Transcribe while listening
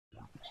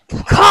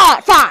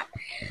God, fine.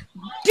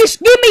 Just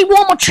give me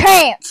one more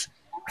chance.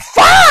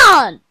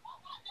 Fine.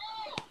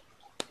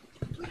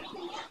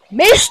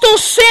 Mr.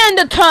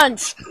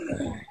 Sandertons.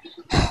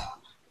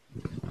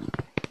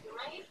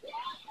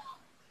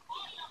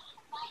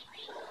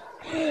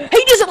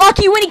 He doesn't like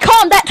you when he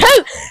calls that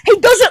too. He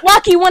doesn't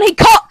like you when he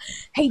call.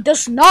 He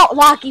does not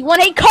like you when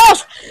he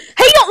calls.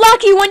 He don't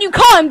like you when you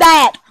call him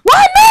that.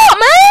 Why not,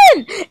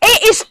 man?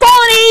 It is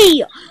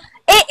funny.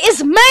 It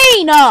is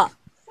mean.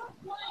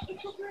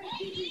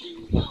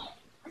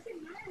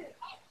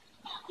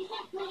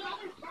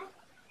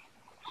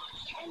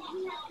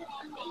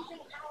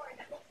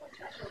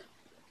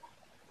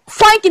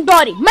 Franken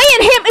buddy. Me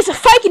and him is a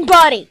faking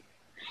buddy.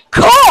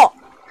 Cool.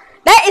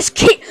 That is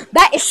cute.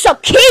 That is so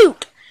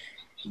cute.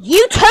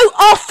 You two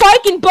are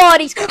faking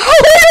buddies. Man,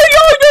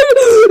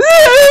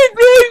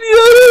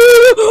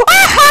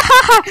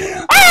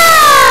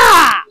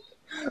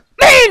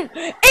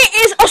 it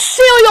is a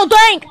serial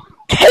thing.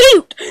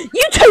 Cute.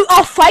 You two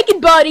are faking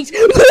buddies.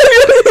 You're the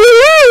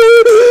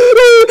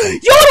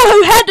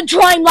who had the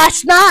dream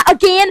last night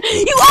again.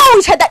 You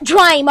always had that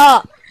dream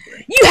up.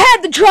 You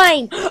had the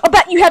dream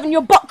about you having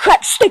your butt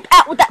crack stick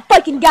out with that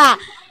faking guy.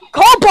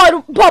 Call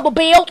Bubble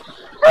Bill.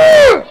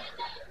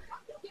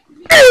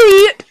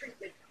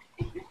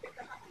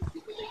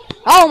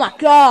 Oh my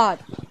God.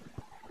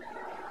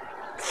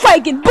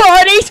 Faking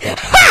buddies.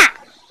 Ha!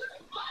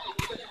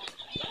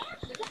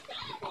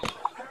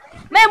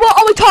 Man, what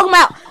are we talking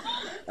about?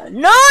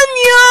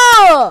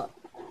 Nanya!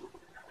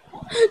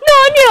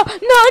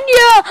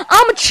 Nanya!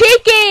 I'm a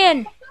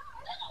chicken!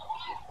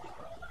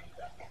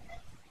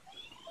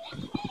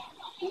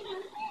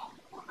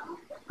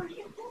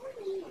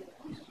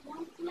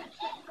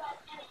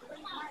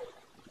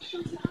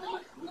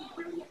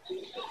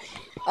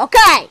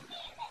 Okay.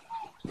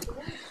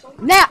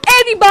 Now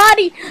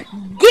everybody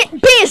get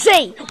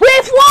busy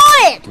with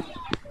what?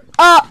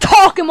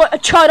 Talking with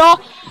each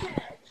other.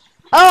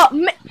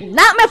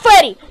 Nightmare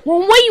Freddy,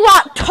 when we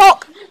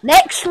talk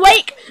next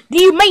week,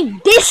 do you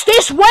mean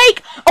this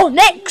week or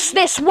next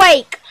this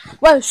week?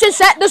 Well, since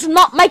that does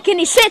not make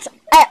any sense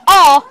at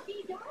all,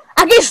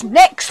 I guess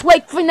next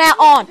week from now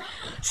on.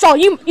 So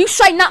you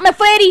say Nightmare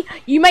Freddy,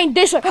 you mean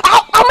this week?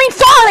 I mean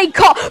Friday,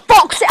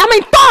 Foxy. I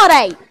mean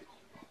Friday.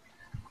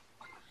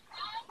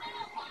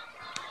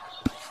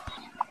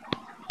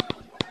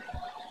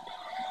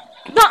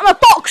 Nightmare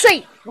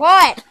Foxy,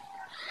 right?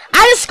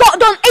 I just got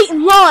done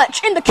eating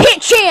lunch in the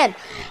kitchen.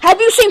 Have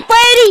you seen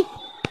Freddy?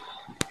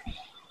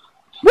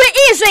 Where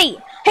is he?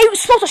 He was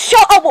supposed to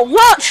shut up with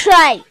lunch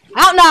today.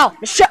 I don't know.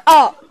 Just shut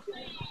up.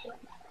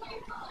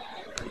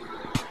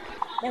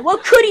 Now,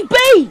 what could he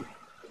be?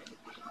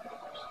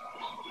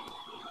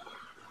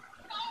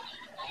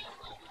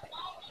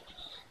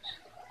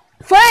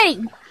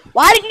 Freddy,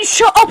 why didn't you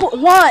shut up with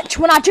lunch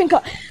when I drink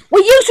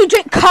we usually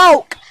drink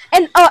Coke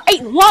and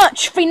eat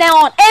lunch from now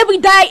on every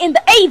day in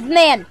the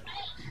evening.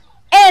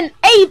 And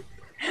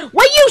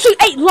we usually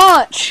eat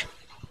lunch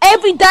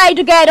every day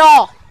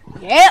together.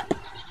 Yep.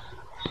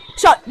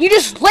 So you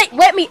just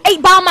let me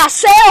eat by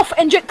myself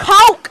and drink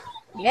Coke?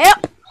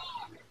 Yep.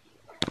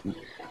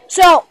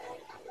 So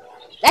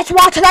that's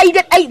why today you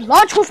didn't eat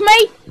lunch with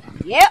me?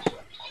 Yep.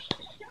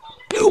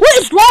 What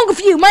is wrong with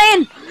you,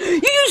 man? You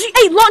usually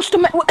eat lunch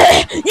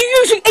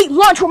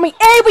with me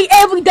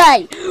every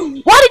day.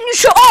 Why didn't you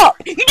shut up?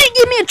 You didn't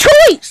give me a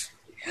choice.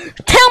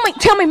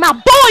 Tell me, my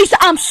boys that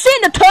I'm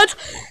senators.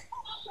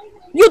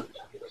 You're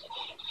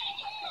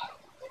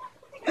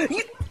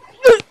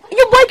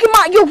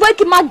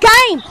breaking my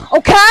game,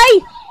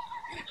 okay?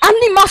 I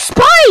need my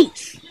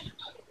space.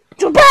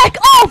 So back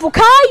off,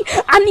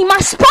 okay? I need my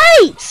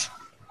space.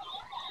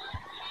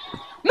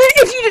 Man,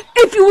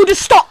 if you would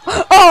just stop,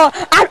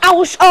 I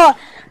was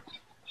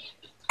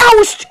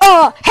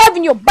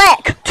having your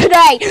back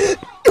today,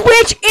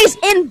 which is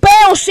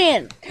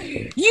embarrassing.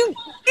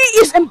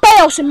 It is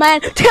embarrassing, man.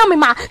 Tell me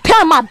my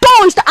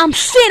boys that I'm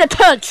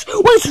senators.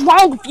 What's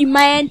wrong with you,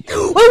 man?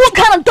 Well, what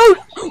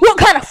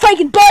kind of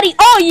faking buddy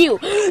are you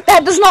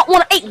that does not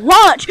want to eat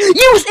lunch?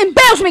 You was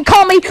embarrassing me,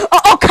 calling me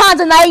all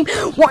kinds of names.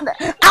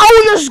 I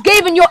was just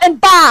giving your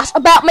advice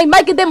about me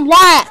making them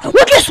laugh.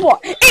 Well, guess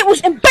what? It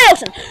was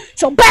embarrassing.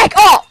 So back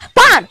up.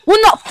 Fine.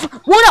 We're not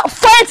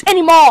friends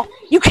anymore.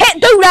 You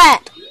can't do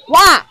that.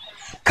 Why?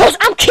 'Cause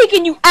I'm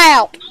kicking you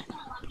out.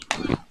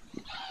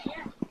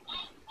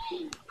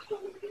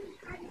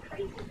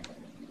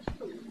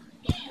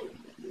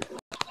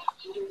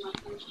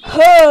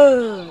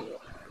 Oh.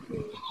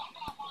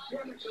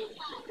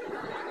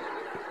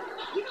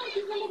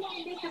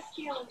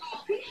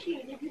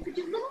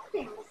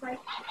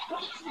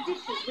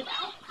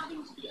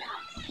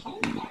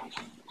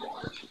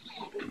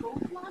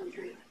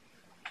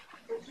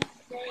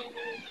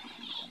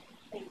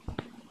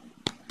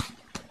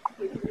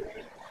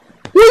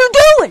 What are you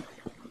doing?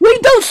 What are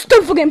you doing,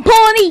 stupid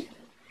bunny?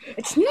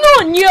 It's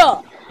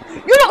Nanya.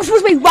 You're not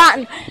supposed to be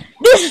writing.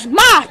 This is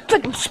my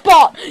freaking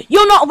spot.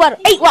 You're not allowed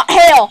to eat like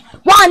hell.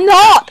 Why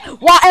not?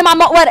 Why am I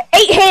not allowed to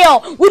eat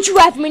hell? Would you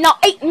rather me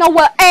not eat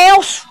nowhere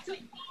else?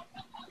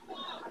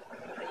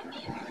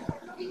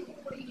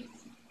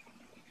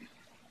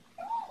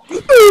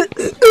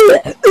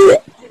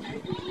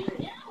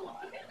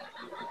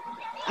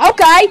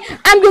 okay?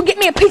 I'm gonna get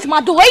me a piece of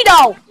my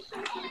Dorito.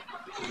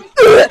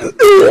 I'm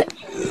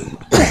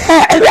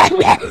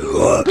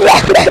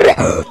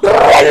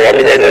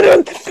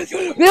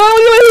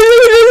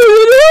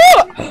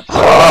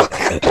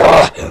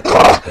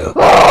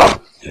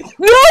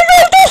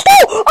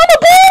a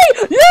boy!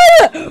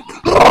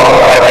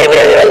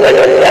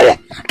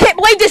 I can't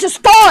believe this is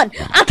fun.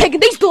 I'm taking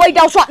these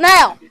Doritos right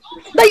now.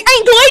 They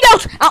ain't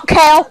Doritos, out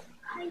Cal.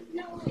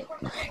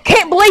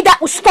 Can't believe that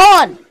was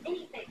fun.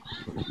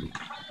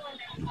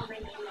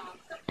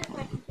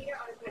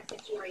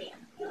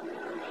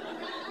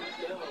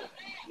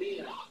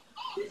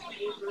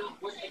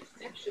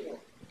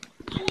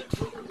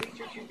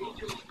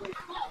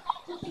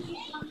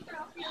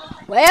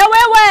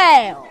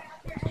 Well.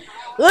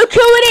 Look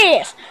who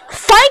it is.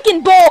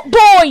 Franken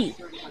boy.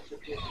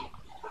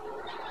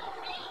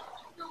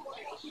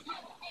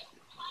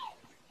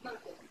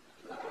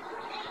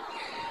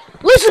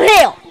 Listen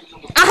here.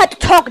 I had to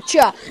talk at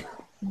you.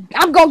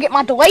 I'm gonna get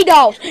my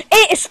Doritos.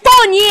 It is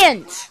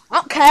Funyuns. I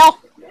don't care.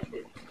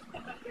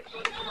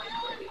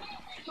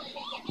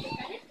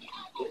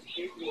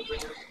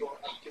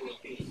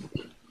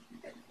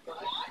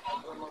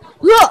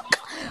 Look,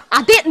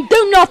 I didn't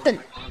do nothing.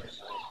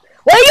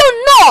 Well,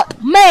 you're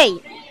not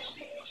me.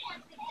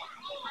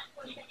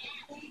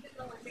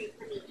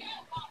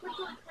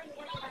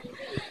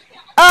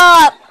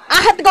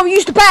 I have to go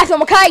use the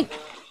bathroom, okay?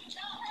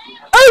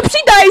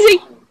 Oopsie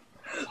daisy.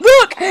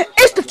 Look,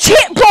 it's the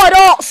chip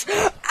bottles.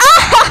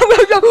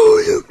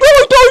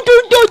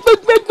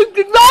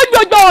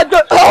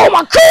 Oh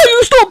my God,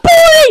 you still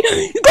boy!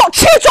 You got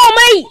chips on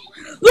me.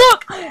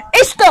 Look,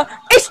 it's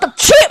the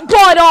chip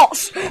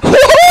bottles.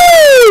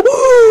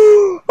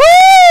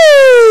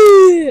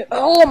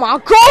 Oh my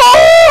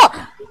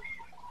God!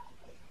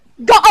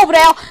 Go over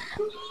there.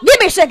 Give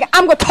me a second.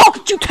 I'm gonna talk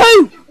at you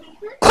too.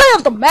 Clear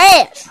up the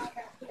mess.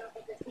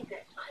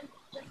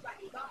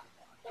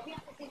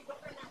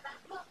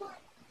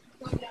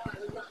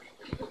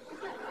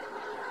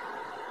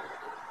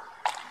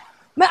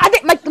 Man, I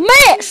didn't make the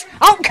mess.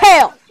 I don't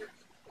care.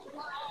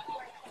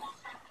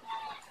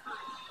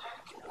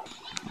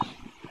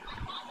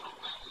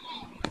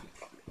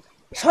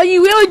 So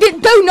you really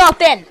didn't do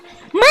nothing.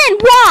 Man,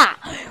 why?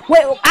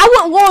 Well, I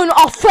wouldn't learn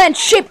our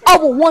friendship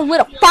over one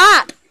little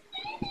fight.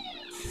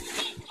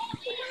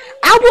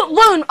 I wouldn't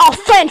learn our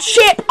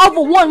friendship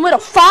over one little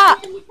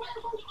fight.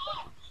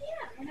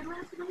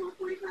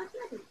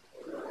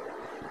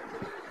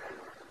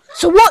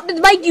 So what did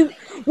make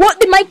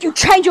you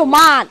change your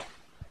mind?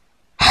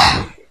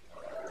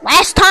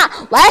 Last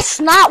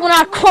night when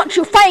I crunched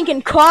your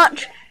Franken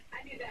crunch,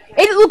 it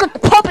didn't look like the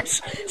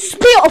puppets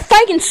spill of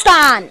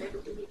Frankenstein.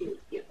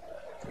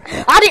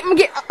 I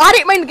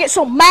didn't mean to get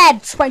so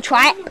mad,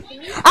 Springtrap.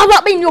 I'm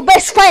not being your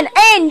best friend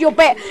and your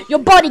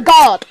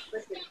bodyguard.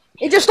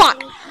 It's just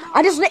like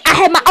I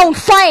have my own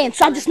friends,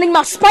 so I just need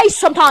my space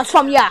sometimes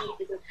from you.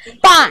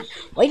 Fine,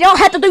 we don't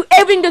have to do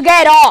everything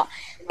together.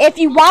 If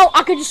you want,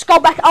 I could just go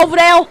back over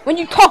there when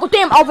you talk with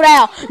them over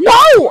there.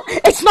 No,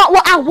 it's not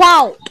what I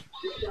want.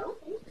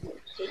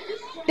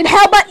 Then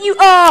how about you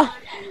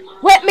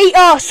let me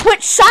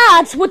switch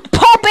sides with the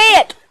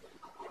puppet?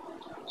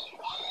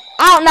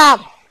 I don't know.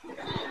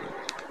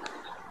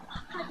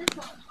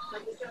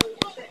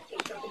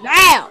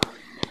 Now,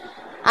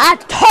 I have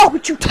to talk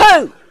with you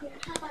too.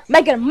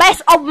 Making a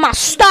mess of my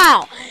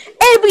style.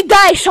 Every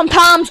day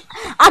sometimes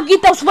I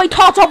get those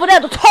retards over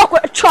there to talk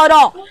with each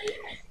other.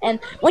 And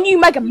when you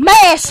make a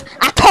mess,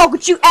 I talk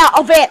with you out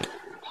of it.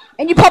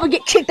 And you probably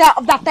get kicked out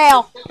of that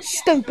there.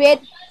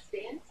 Stupid.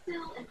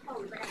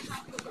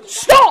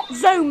 Stop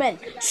zooming,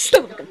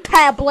 stupid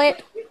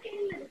tablet.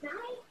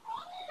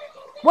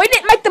 We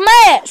didn't make the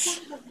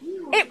mess.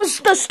 It was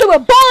the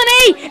stupid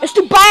bunny. It's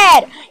too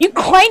bad. You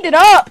cleaned it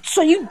up,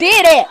 so you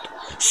did it.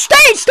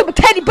 Stay, stupid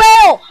teddy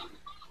bear.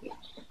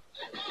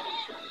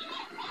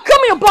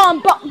 Come here,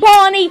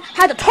 Bonnie.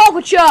 Had to talk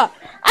with you. I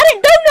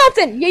didn't do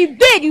nothing. Yeah, you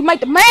did. You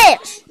made the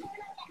mess.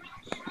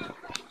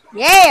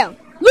 Yeah.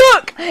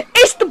 Look,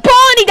 it's the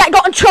Bonnie that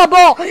got in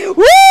trouble.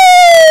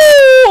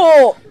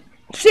 Woo!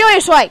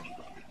 Seriously,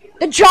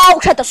 the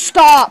jokes had to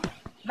stop.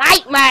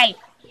 Make me.